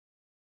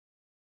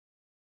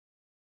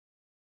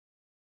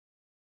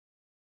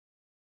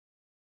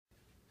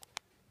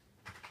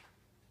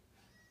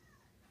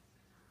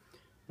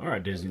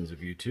Alright, Disney's of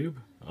YouTube.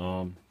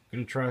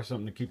 Gonna try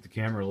something to keep the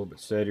camera a little bit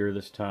steadier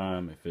this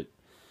time. If it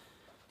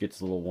gets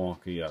a little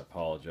wonky, I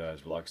apologize,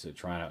 but like I said,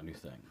 trying out new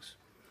things.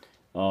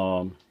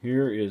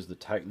 Here is the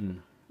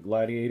Titan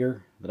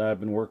Gladiator that I've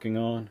been working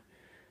on.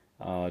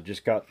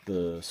 Just got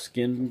the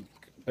skin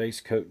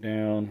base coat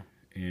down,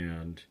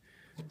 and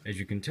as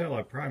you can tell,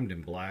 I primed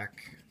in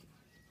black,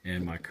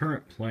 and my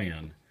current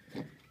plan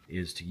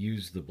is to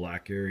use the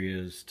black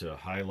areas to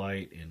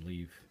highlight and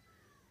leave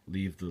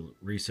the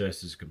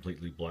recesses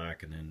completely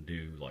black, and then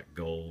do like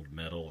gold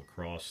metal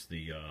across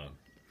the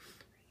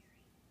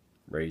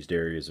raised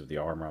areas of the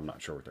armor. I'm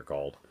not sure what they're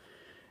called,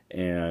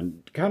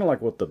 and kind of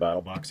like what the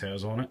battle box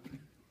has on it.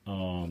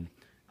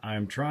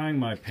 I'm trying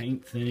my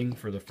paint thinning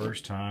for the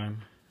first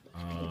time.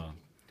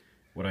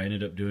 What I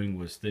ended up doing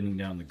was thinning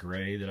down the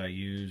gray that I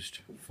used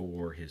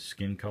for his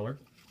skin color.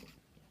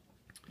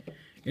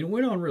 It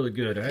went on really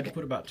good. I had to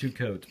put about 2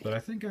 coats, but I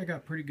think I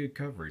got pretty good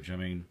coverage. I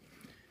mean,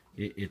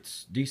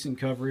 it's decent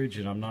coverage,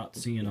 and I'm not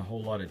seeing a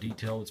whole lot of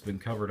detail that's been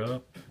covered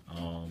up.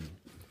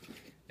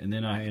 And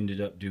then I ended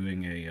up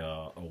doing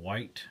a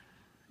white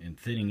and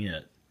thinning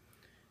it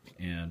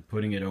and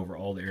putting it over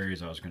all the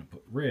areas I was going to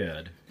put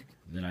red.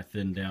 And then I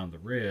thinned down the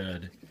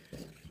red,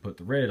 put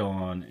the red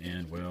on,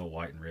 and well,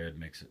 white and red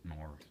makes it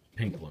more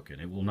pink looking.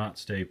 It will not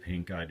stay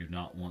pink. I do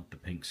not want the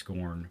pink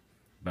Skorne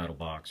battle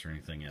box or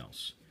anything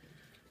else.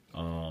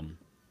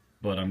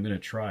 But I'm going to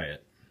try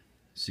it,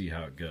 see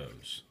how it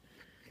goes.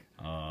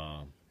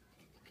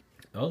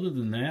 Other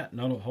than that,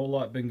 not a whole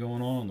lot been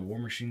going on the War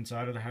Machine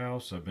side of the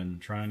house. I've been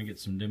trying to get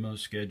some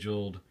demos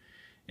scheduled,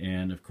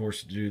 and of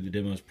course, to do the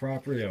demos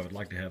properly, I would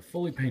like to have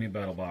fully painted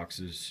battle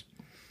boxes.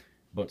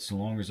 But so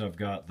long as I've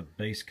got the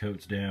base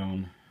coats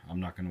down, I'm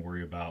not going to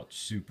worry about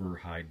super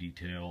high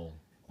detail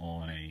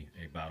on a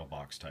battle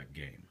box type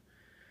game.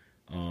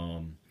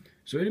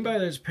 So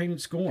anybody that's painted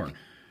Skorne,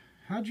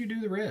 how'd you do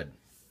the red?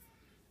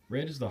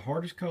 Red is the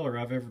hardest color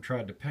I've ever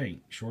tried to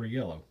paint, short of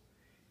yellow.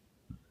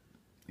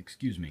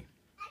 Excuse me.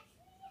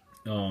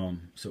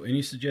 So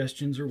any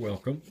suggestions are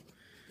welcome.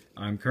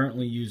 I'm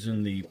currently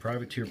using the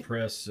Privateer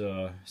Press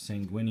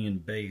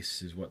Sanguinian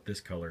base is what this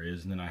color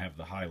is, and then I have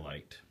the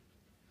highlight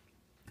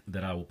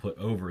that I will put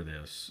over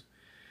this.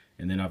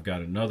 And then I've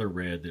got another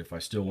red that if I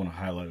still want to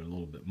highlight it a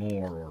little bit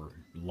more or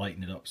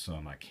lighten it up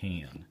some, I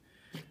can.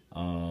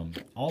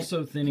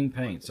 Also thinning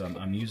paints.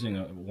 I'm using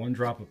 1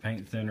 drop of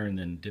paint thinner and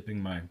then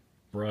dipping my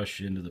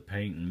brush into the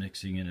paint and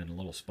mixing it in a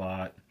little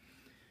spot,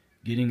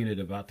 getting it at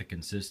about the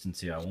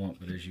consistency I want.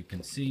 But as you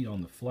can see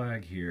on the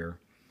flag here,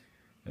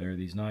 there are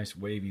these nice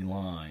wavy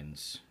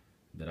lines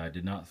that I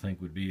did not think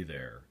would be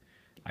there.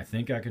 I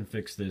think I can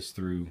fix this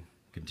through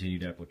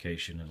continued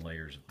application and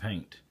layers of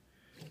paint,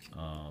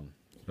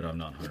 but I'm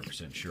not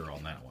 100% sure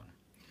on that one.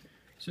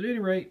 So at any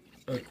rate,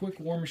 a quick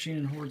War Machine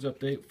and Hordes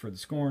update for the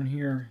Skorne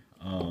here.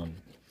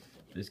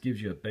 This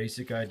gives you a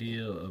basic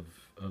idea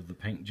of the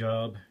paint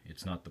job.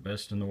 It's not the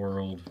best in the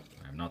world.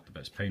 I'm not the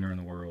best painter in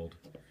the world,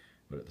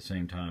 but at the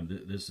same time,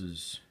 this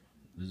is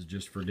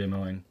just for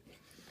demoing.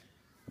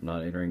 I'm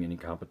not entering any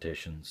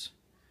competitions.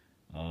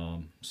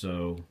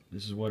 So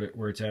this is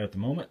where it's at the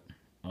moment.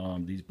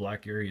 These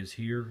black areas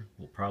here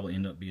will probably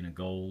end up being a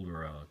gold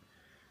or a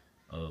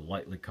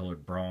lightly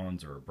colored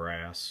bronze or a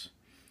brass.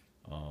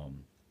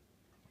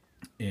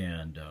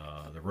 And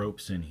the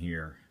ropes in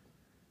here,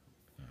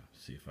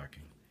 see if I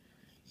can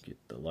get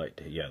the light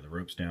to, yeah, the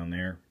ropes down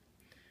there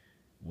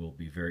will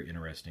be very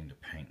interesting to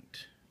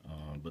paint.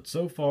 But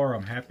so far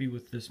I'm happy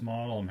with this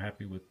model. I'm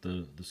happy with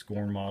the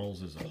Skorne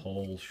models as a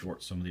whole,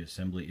 short some of the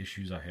assembly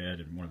issues I had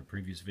in one of the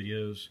previous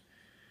videos.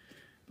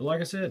 But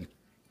like I said,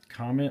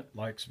 comment,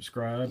 like,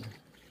 subscribe.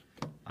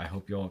 I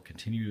hope y'all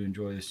continue to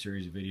enjoy this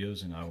series of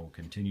videos, and I will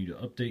continue to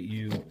update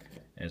you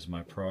as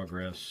my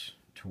progress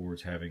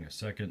towards having a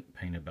second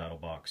painted battle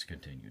box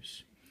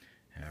continues.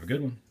 Have a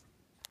good one.